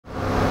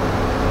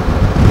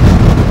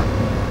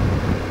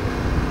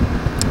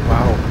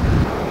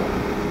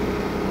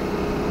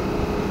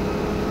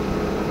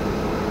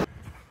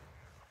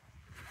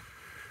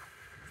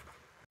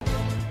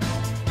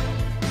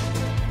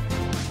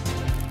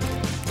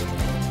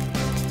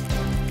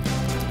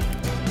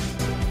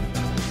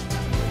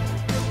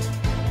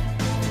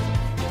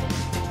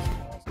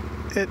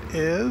It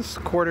is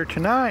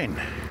 8:45.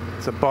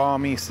 It's a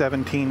balmy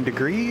 17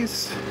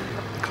 degrees.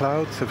 The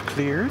clouds have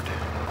cleared.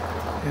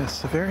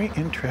 Yes, a very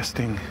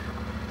interesting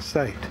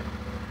sight.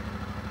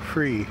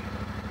 Free.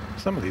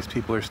 Some of these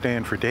people are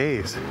staying for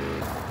days.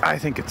 I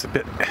think it's a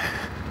bit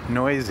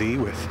noisy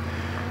with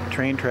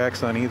train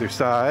tracks on either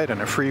side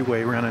and a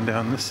freeway running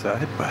down this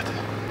side, but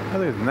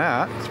other than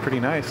that, it's pretty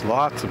nice.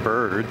 Lots of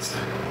birds.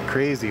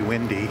 Crazy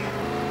windy.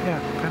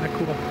 Yeah, kind of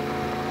cool.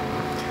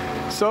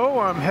 So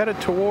I'm headed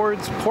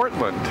towards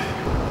Portland.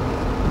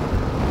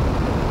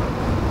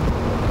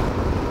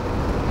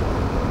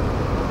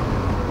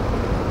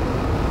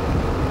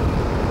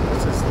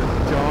 This is the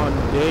John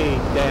Day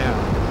Dam.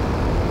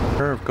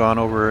 I've gone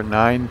over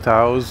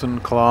 90,000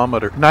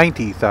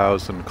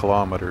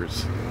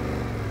 kilometers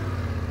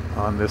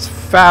on this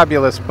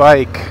fabulous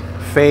bike,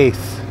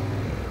 Faith.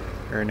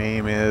 Her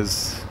name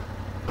is...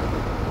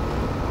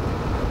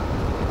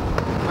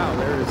 Wow,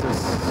 there is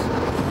this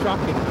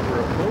shocking number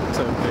of boats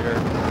out there.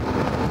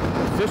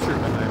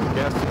 Fishermen, I'm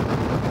guessing.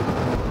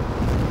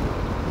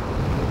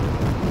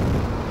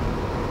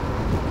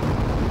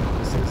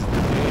 This is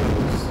the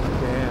Dalles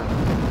Dam.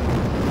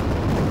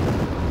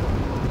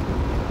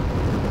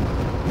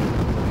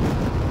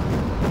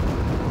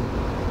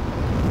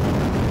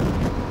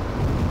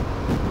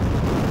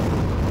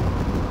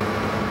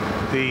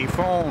 The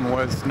phone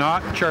was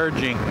not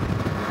charging,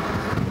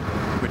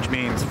 which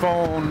means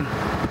phone,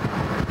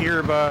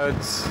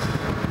 earbuds,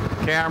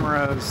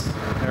 cameras,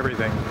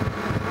 everything.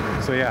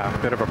 So yeah, a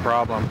bit of a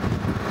problem.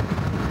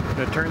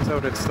 It turns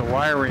out it's the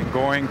wiring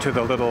going to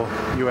the little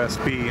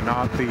USB,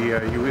 not the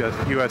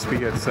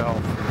USB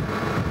itself.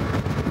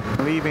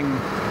 Leaving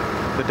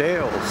the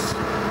Dalles,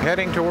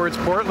 heading towards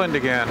Portland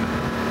again.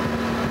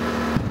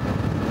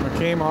 I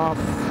came off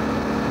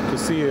to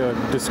see a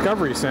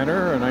Discovery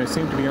Center, and I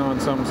seem to be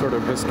on some sort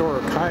of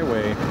historic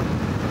highway,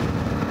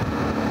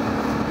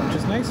 which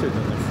is nicer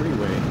than the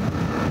freeway.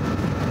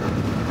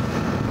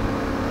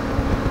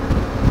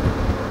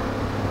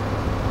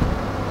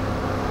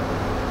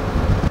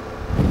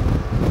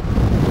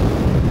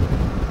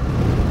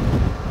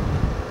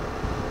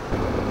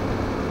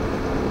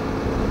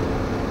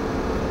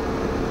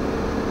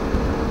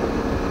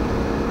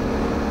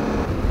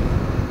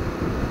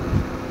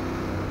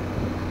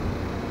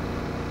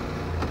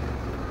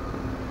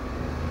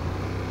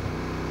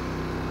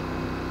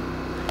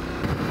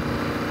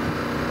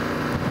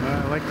 I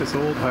like this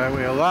old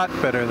highway a lot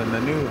better than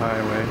the new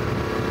highway.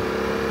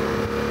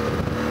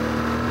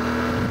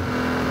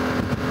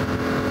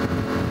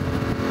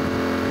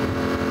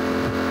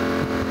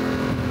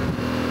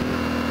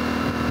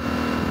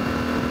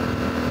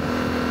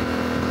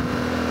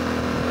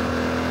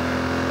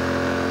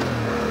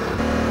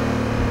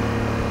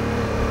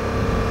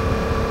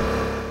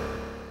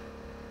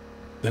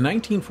 The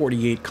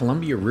 1948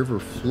 Columbia River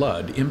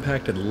flood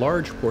impacted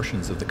large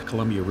portions of the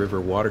Columbia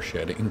River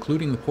watershed,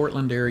 including the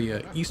Portland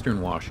area,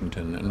 eastern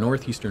Washington,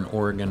 northeastern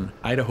Oregon,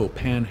 Idaho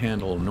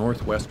Panhandle,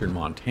 northwestern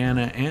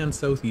Montana, and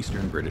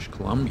southeastern British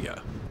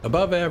Columbia.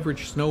 Above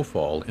average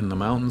snowfall in the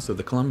mountains of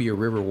the Columbia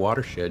River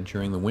watershed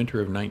during the winter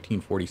of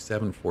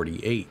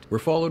 1947-48 were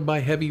followed by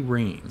heavy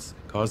rains,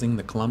 causing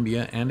the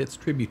Columbia and its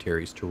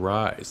tributaries to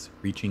rise,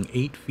 reaching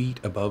 8 feet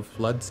above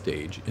flood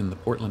stage in the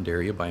Portland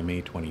area by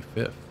May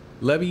 25th.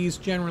 Levees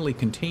generally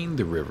contained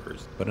the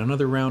rivers, but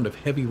another round of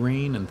heavy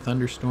rain and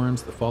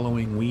thunderstorms the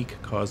following week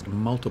caused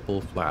multiple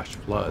flash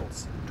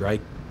floods. Dry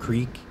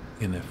Creek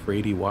in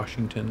Ephrata,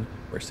 Washington,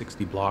 where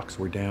 60 blocks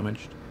were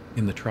damaged,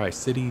 in the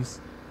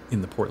Tri-Cities,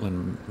 in the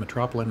Portland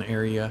metropolitan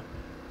area,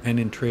 and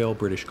in Trail,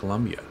 British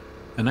Columbia.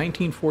 A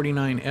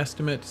 1949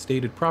 estimate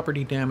stated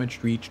property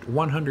damage reached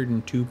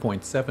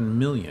 $102.7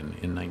 million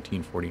in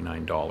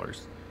 1949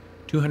 dollars.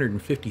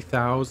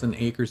 250,000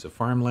 acres of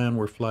farmland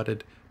were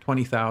flooded,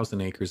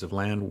 20,000 acres of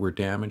land were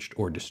damaged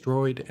or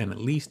destroyed, and at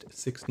least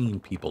 16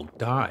 people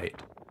died.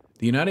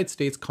 The United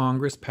States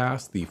Congress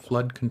passed the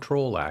Flood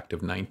Control Act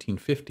of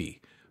 1950,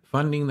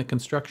 funding the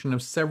construction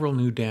of several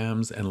new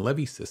dams and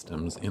levee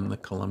systems in the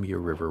Columbia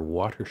River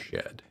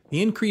watershed.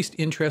 The increased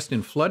interest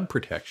in flood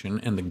protection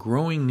and the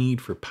growing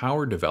need for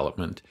power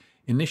development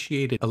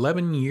initiated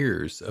 11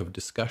 years of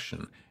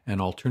discussion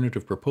and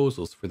alternative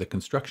proposals for the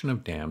construction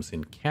of dams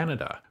in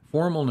Canada.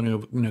 Formal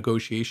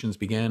negotiations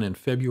began in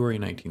February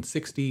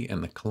 1960,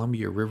 and the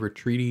Columbia River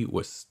Treaty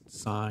was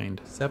signed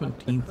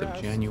 17th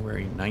of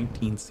January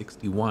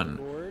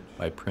 1961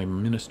 by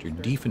Prime Minister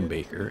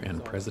Diefenbaker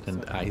and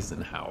President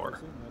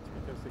Eisenhower.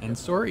 And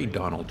sorry,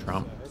 Donald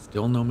Trump,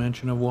 still no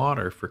mention of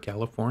water for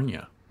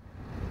California.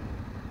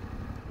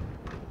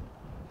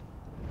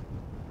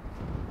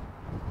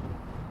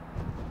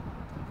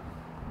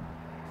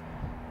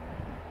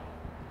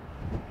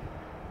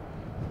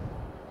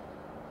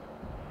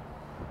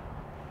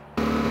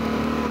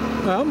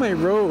 Well, my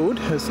road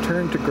has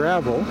turned to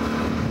gravel,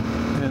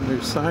 and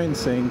there's signs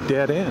saying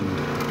dead end.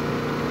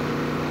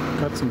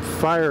 Got some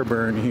fire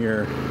burn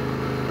here,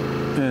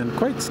 and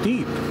quite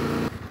steep.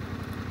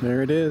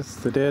 There it is,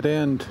 the dead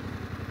end.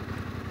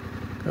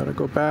 Gotta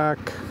go back.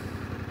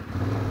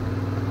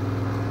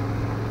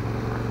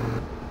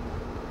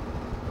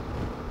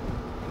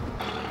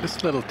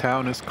 This little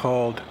town is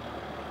called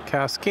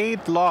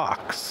Cascade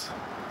Locks.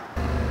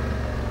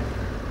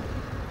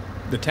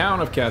 The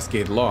town of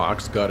Cascade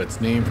Locks got its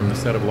name from the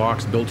set of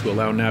locks built to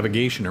allow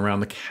navigation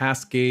around the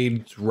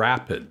Cascades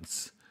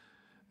Rapids.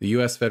 The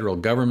U.S. federal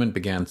government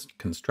began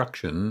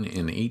construction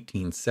in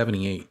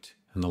 1878,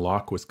 and the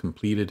lock was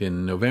completed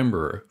in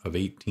November of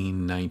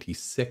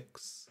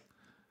 1896.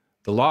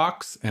 The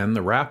locks and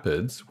the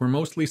rapids were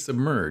mostly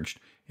submerged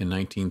in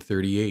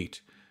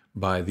 1938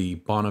 by the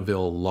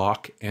Bonneville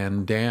Lock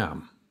and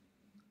Dam.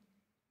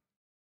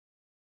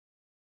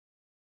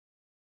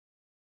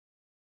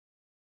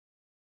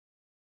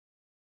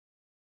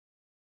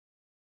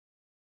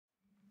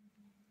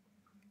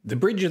 The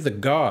Bridge of the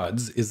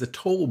Gods is a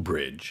toll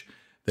bridge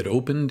that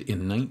opened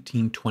in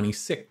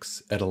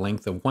 1926 at a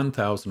length of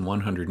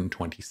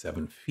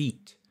 1,127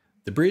 feet.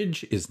 The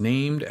bridge is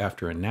named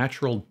after a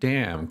natural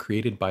dam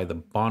created by the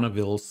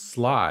Bonneville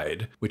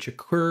slide, which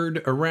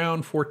occurred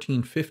around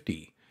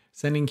 1450,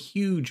 sending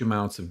huge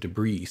amounts of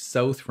debris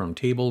south from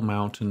Table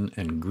Mountain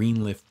and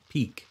Greenleaf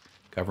Peak,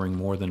 covering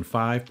more than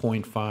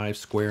 5.5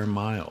 square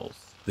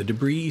miles. The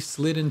debris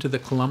slid into the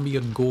Columbia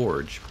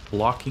Gorge,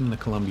 blocking the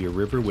Columbia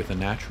River with a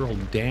natural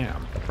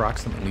dam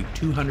approximately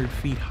 200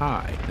 feet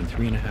high and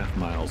 3.5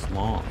 miles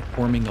long,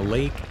 forming a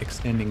lake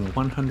extending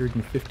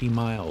 150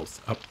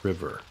 miles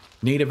upriver.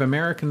 Native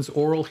Americans'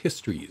 oral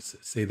histories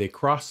say they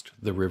crossed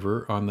the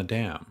river on the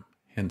dam,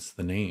 hence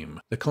the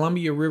name. The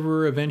Columbia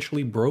River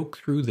eventually broke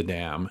through the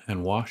dam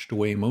and washed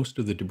away most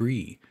of the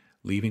debris,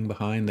 leaving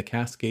behind the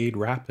Cascade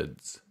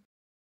Rapids.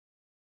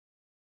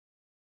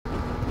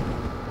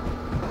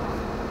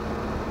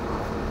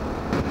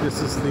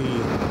 This is the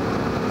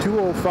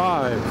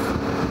 205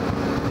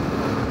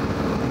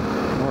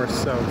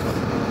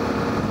 north-south.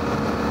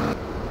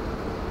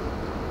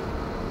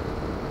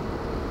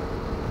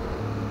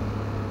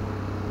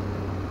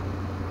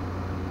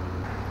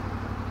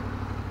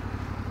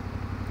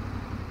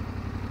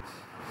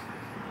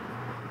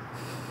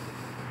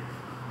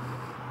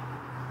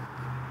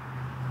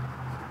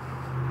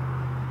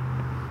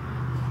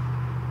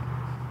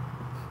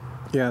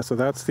 Yeah, so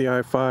that's the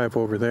I-5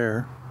 over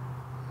there,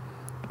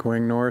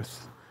 going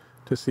north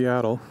to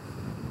Seattle.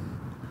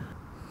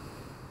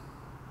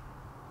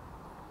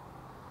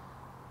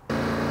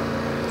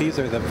 These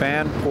are the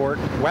Vanport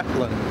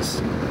wetlands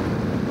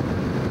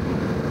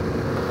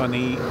on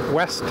the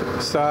west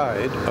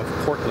side of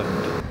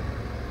Portland.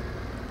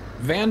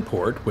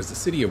 Vanport was a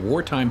city of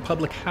wartime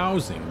public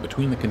housing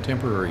between the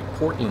contemporary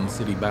Portland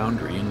city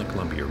boundary and the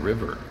Columbia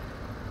River.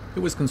 It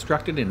was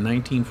constructed in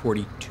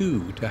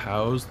 1942 to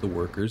house the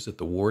workers at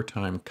the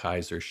wartime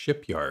Kaiser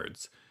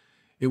shipyards.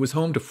 It was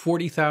home to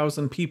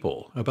 40,000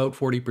 people, about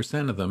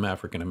 40% of them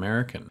African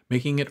American,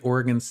 making it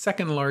Oregon's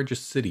second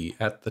largest city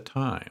at the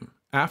time.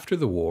 After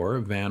the war,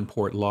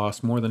 Vanport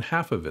lost more than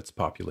half of its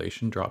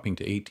population, dropping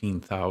to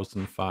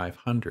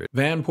 18,500.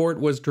 Vanport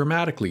was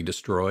dramatically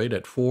destroyed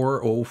at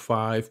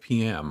 4:05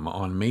 p.m.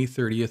 on May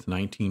 30th,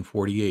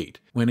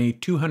 1948, when a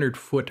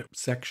 200-foot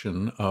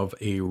section of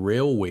a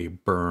railway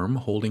berm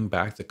holding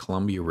back the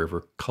Columbia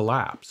River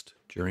collapsed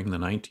during the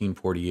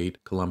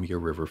 1948 Columbia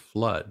River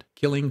flood,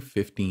 killing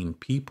 15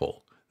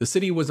 people. The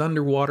city was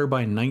underwater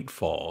by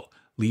nightfall,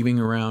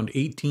 leaving around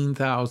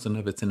 18,000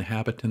 of its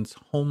inhabitants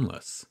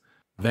homeless.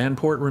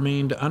 Vanport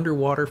remained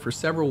underwater for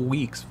several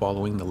weeks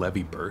following the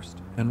levee burst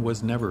and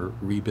was never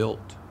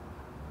rebuilt.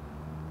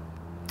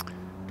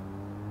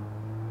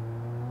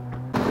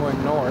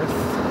 Going north,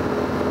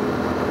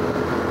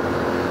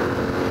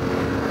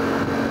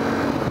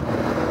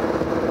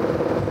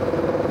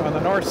 on the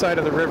north side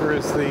of the river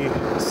is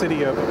the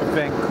city of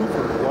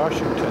Vancouver,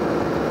 Washington.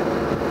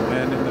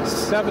 And in the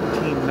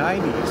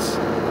 1790s,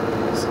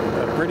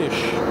 a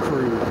British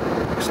crew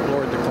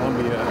explored the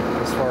Columbia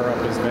as far up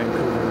as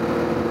Vancouver.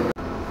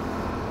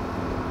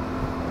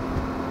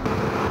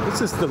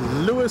 This is the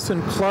Lewis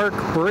and Clark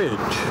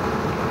Bridge,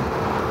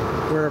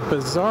 where a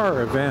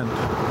bizarre event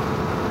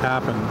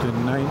happened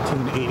in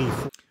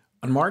 1984.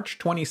 On March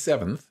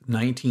 27,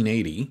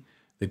 1980,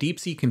 the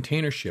deep-sea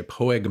container ship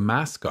Hoeg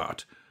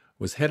Mascot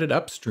was headed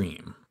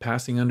upstream,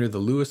 passing under the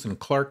Lewis and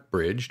Clark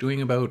Bridge,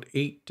 doing about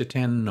 8 to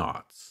 10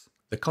 knots.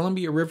 The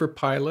Columbia River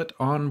pilot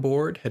on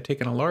board had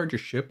taken a larger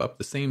ship up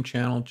the same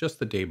channel just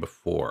the day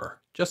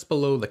before. Just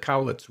below the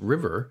Cowlitz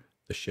River,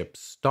 the ship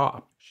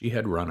stopped. She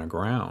had run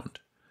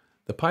aground.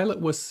 The pilot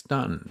was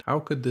stunned. How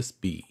could this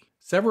be?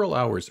 Several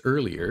hours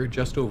earlier,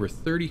 just over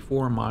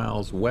 34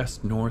 miles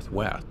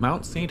west-northwest,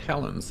 Mount St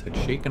Helens had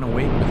shaken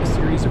awake with a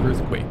series of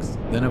earthquakes,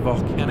 then a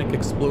volcanic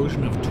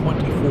explosion of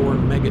 24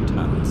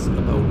 megatons,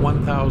 about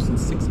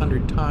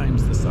 1,600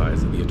 times the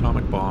size of the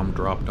atomic bomb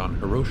dropped on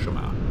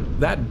Hiroshima.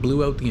 That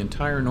blew out the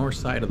entire north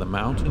side of the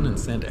mountain and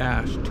sent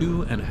ash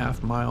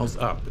 2.5 miles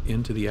up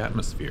into the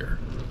atmosphere.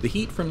 The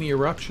heat from the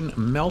eruption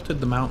melted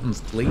the mountain's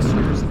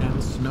glaciers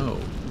and snow,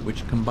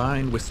 which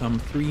combined with some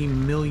 3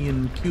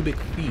 million cubic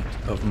feet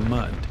of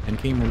mud and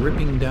came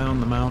ripping down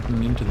the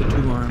mountain into the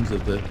two arms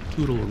of the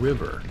Toutle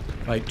River.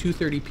 By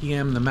 2:30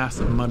 p.m., the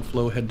massive mud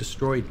flow had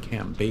destroyed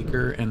Camp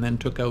Baker and then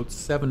took out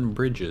 7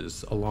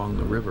 bridges along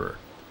the river.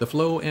 The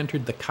flow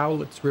entered the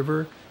Cowlitz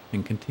River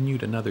and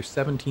continued another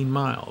 17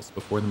 miles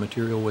before the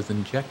material was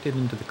injected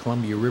into the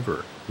Columbia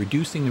River,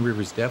 reducing the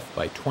river's depth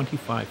by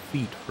 25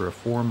 feet for a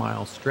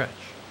 4-mile stretch.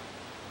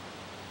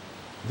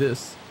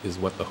 This is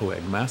what the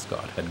Hoeg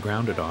Mascot had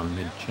grounded on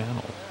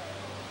mid-channel.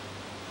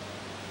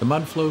 The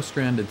mud flow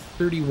stranded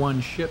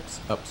 31 ships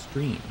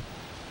upstream.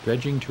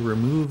 Dredging to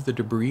remove the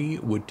debris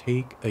would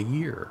take a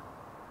year.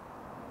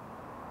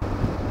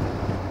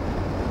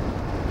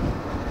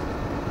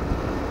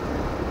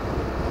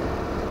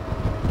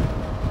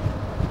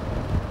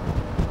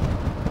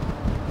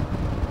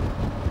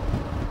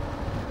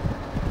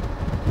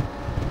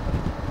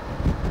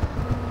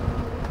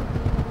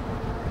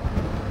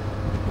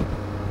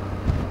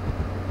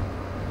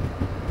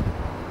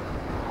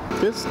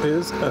 This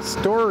is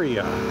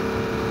Astoria.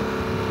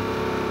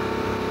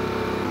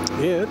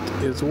 It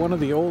is one of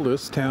the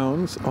oldest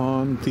towns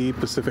on the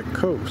Pacific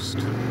coast.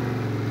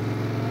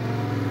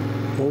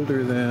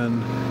 Older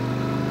than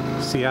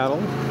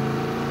Seattle,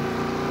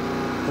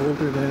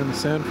 older than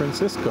San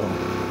Francisco.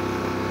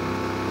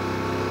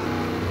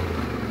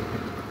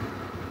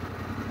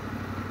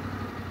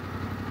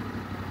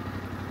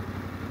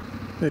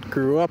 It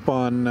grew up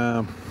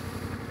on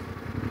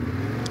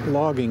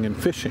logging and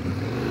fishing.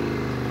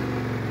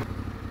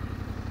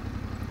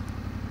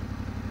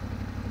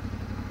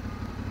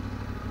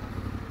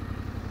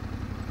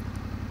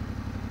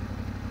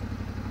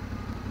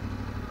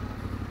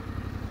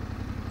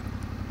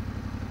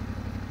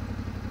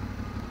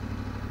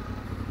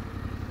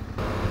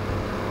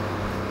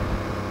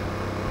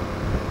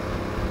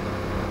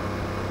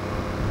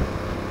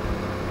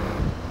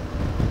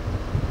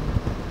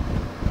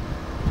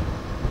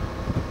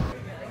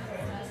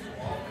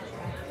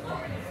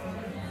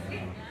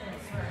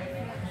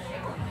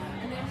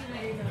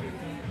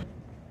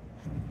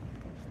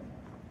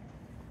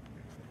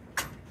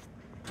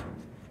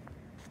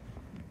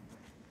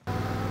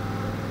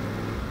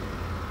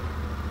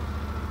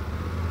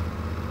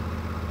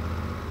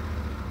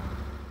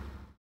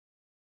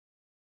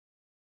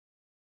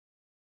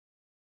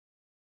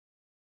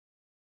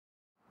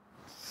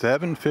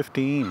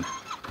 $7:15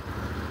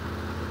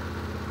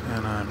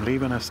 and I'm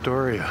leaving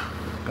Astoria.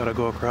 Gotta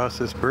go across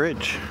this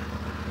bridge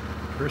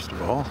first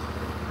of all.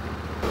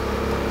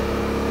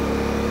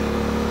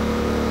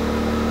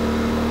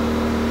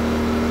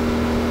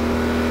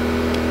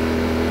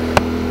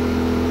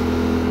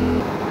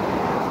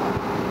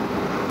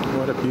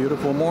 What a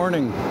beautiful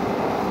morning.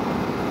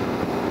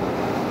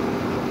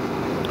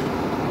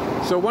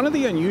 So one of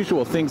the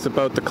unusual things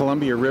about the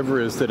Columbia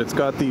River is that it's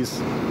got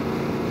these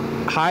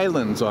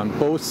highlands on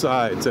both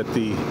sides at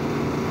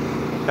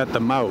the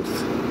mouth,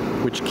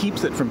 which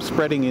keeps it from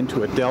spreading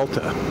into a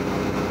delta,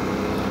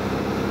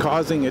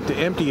 causing it to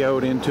empty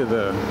out into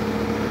the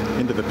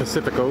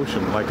Pacific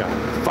Ocean like a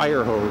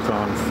fire hose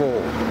on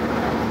full,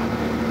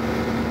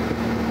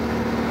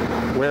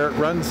 where it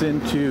runs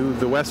into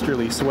the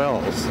westerly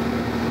swells,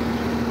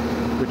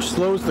 which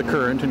slows the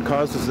current and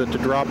causes it to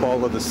drop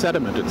all of the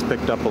sediment it's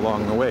picked up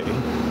along the way,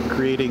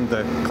 creating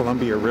the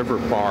Columbia River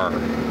bar.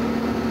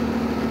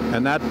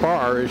 And that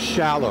bar is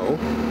shallow,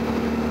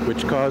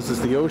 which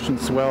causes the ocean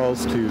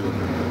swells to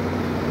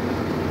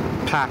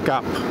pack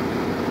up,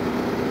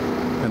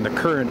 and the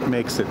current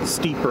makes it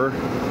steeper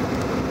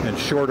and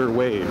shorter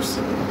waves,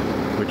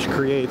 which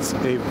creates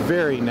a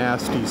very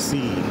nasty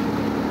sea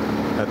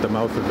at the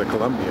mouth of the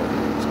Columbia.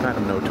 It's kind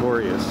of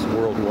notorious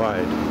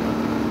worldwide.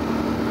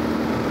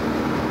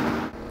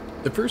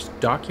 The first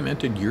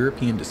documented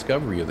European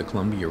discovery of the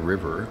Columbia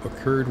River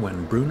occurred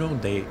when Bruno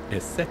de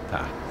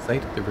Esetta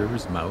sighted the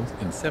river's mouth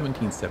in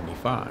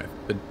 1775,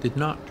 but did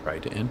not try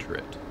to enter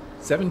it.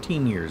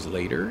 17 years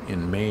later,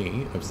 in May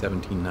of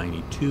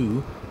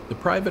 1792, the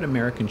private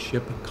American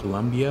ship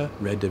Columbia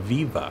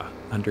Rediviva,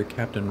 under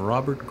Captain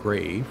Robert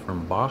Gray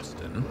from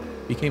Boston,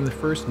 became the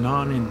first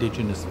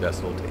non-indigenous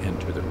vessel to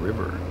enter the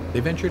river. They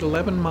ventured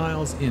 11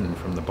 miles in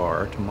from the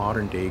bar to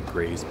modern-day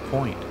Gray's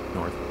Point,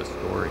 north of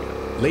Astoria.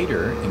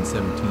 Later, in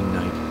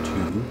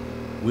 1792,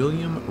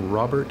 William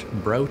Robert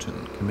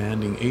Broughton,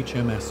 commanding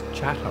HMS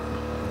Chatham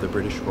of the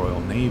British Royal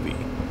Navy,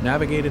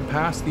 navigated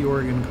past the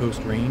Oregon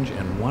Coast Range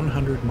and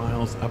 100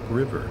 miles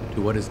upriver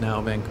to what is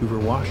now Vancouver,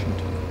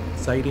 Washington,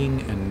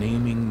 sighting and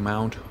naming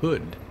Mount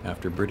Hood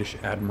after British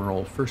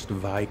Admiral 1st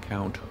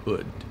Viscount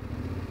Hood.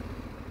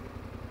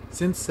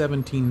 Since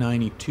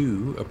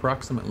 1792,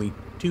 approximately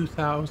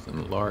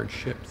 2,000 large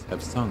ships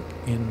have sunk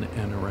in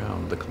and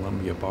around the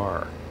Columbia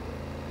Bar.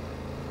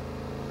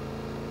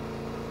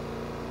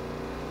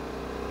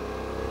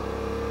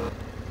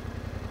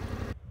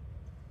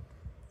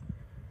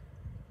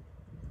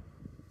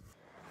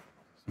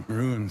 Some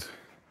ruins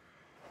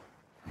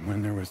from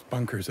when there was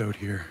bunkers out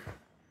here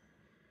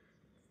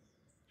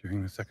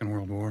during the Second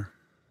World War.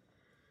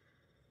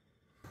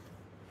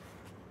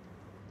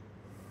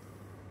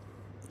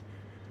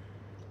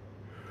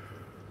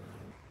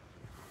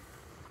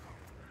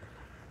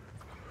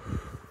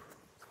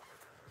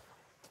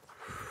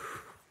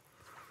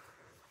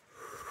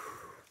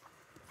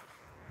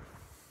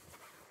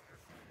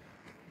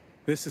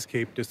 This is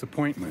Cape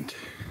Disappointment.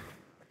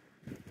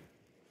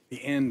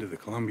 the end of the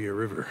Columbia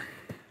River.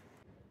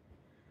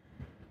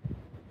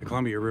 The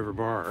Columbia River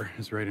bar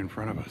is right in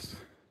front of us.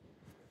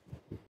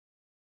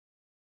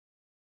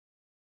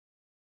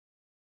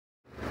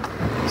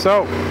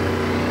 So,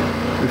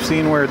 we've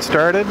seen where it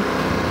started,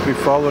 we've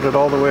followed it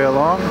all the way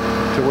along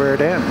to where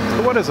it ends.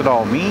 But what does it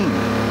all mean?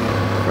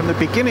 From the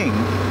beginning,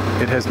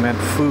 it has meant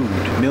food,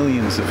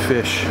 millions of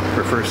fish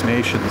for First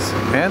Nations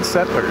and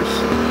settlers.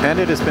 And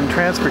it has been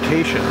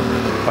transportation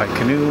by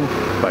canoe,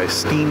 by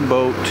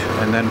steamboat,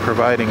 and then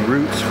providing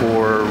routes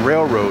for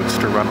railroads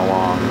to run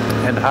along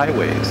and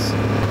highways.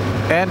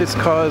 And it's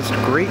caused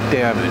great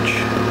damage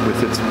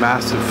with its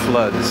massive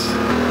floods,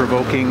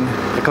 provoking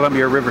the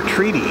Columbia River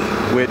Treaty,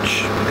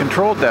 which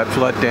controlled that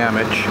flood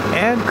damage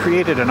and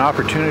created an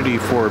opportunity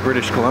for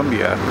British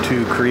Columbia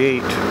to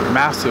create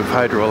massive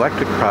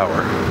hydroelectric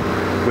power,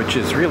 which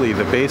is really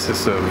the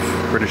basis of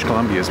British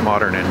Columbia's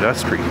modern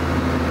industry.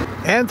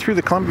 And through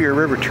the Columbia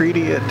River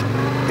Treaty, it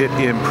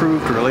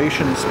improved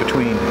relations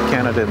between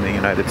Canada and the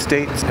United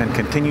States and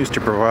continues to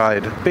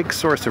provide a big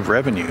source of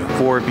revenue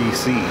for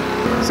BC.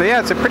 So yeah,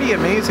 it's a pretty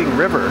amazing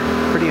river,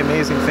 pretty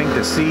amazing thing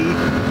to see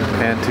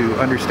and to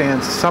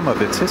understand some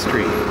of its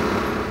history.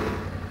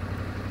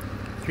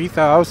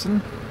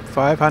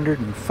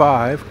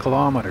 3,505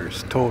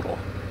 kilometers total.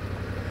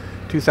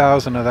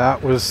 2,000 of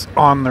that was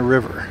on the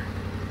river.